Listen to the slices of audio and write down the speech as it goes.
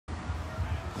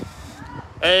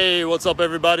Hey, what's up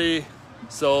everybody?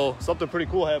 So something pretty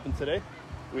cool happened today.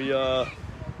 We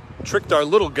tricked our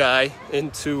little guy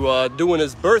into doing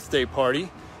his birthday party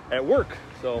at work.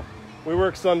 So we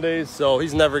work Sundays, so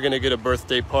he's never gonna get a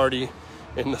birthday party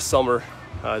in the summer.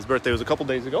 His birthday was a couple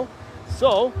days ago.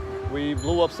 So we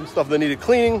blew up some stuff that needed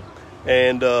cleaning,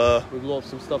 and we blew up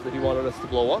some stuff that he wanted us to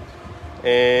blow up.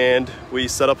 And we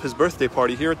set up his birthday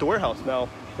party here at the warehouse. Now,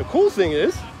 the cool thing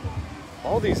is,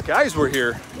 all these guys were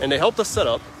here and they helped us set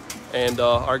up, and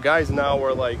our guys now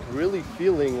are like really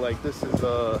feeling like this is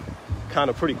kind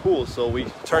of pretty cool. So we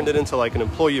turned it into like an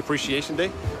employee appreciation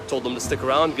day. Told them to stick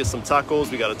around, get some tacos.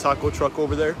 We got a taco truck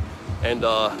over there, and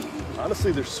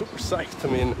honestly they're super psyched.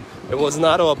 I mean, it was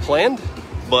not planned,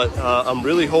 but I'm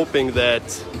really hoping that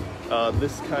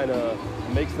this kind of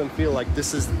makes them feel like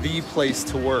this is the place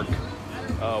to work.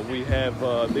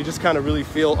 They just kind of really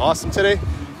feel awesome today.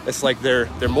 It's like they're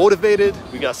motivated.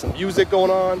 We got some music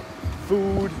going on,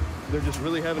 food. They're just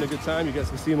really having a good time. You guys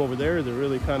can see them over there. They're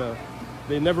really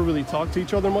they never really talked to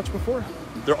each other much before.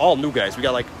 They're all new guys. We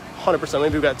got like 100%.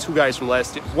 Maybe we got 2 guys from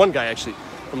last year. 1 guy actually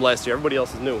from last year. Everybody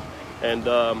else is new. And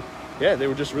yeah, they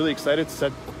were just really excited to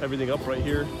set everything up right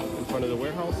here in front of the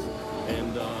warehouse.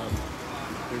 And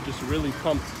they're just really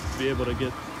pumped to be able to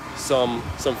get some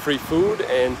free food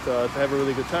and to have a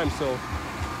really good time. So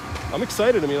I'm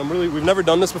excited. I mean, we've never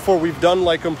done this before. We've done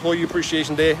like Employee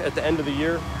Appreciation Day at the end of the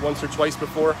year once or twice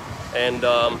before, and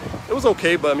it was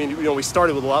okay, but I mean, you know, we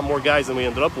started with a lot more guys than we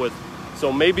ended up with.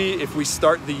 So maybe if we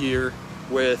start the year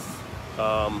with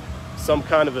some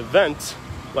kind of event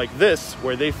like this,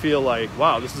 where they feel like,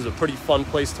 wow, this is a pretty fun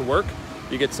place to work,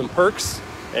 you get some perks,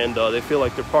 and they feel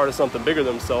like they're part of something bigger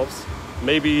themselves,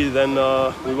 maybe then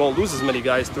we won't lose as many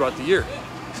guys throughout the year.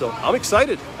 So I'm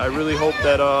excited. I really hope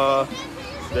that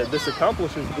that this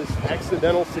accomplishes this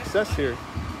accidental success here.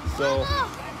 So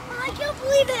I can't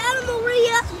believe it, Animal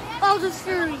Maria. Oh, the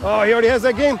furry. Oh, he already has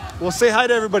that game. Well, say hi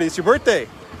to everybody. It's your birthday.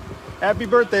 Happy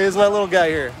birthday. Is my little guy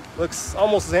here. Looks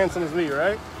almost as handsome as me,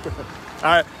 right? All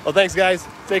right. Well, thanks, guys.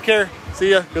 Take care.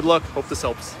 See ya. Good luck. Hope this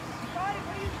helps.